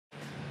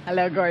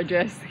Hello,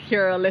 gorgeous.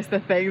 Here are a list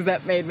of things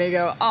that made me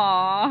go,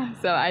 "Aw."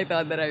 So I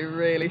thought that I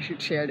really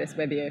should share this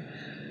with you.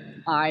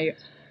 I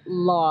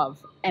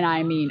love, and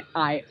I mean,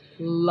 I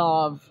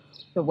love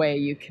the way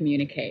you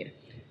communicate.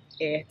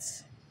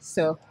 It's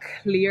so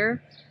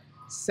clear,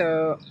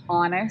 so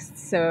honest,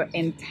 so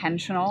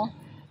intentional,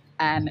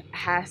 and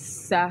has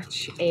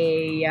such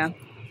a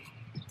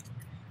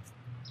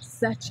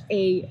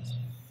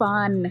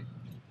fun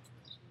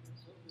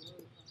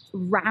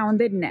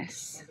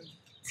roundedness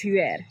to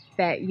it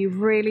that you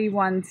really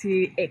want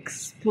to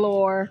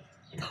explore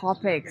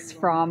topics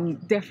from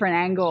different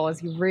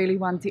angles. You really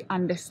want to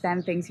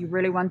understand things. You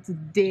really want to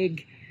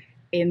dig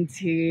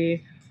into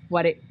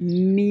what it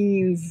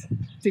means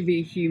to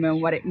be human,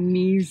 what it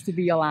means to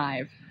be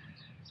alive.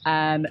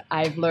 And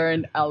I've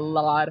learned a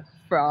lot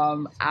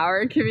from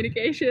our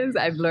communications.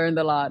 I've learned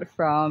a lot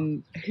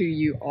from who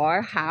you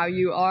are, how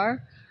you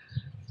are,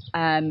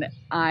 and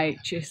I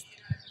just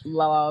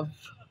love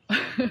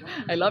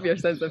I love your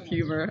sense of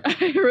humor.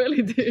 I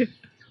really do.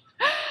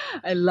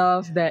 I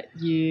love that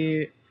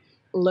you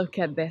look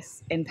at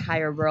this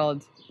entire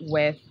world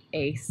with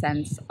a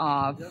sense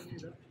of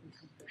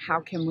how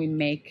can we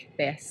make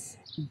this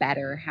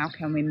better? How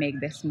can we make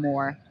this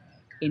more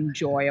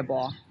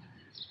enjoyable?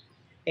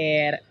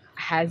 It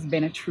has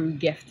been a true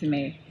gift to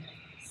me.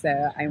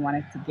 So I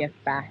wanted to give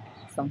back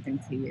something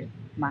to you.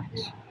 Much,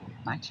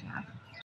 much love.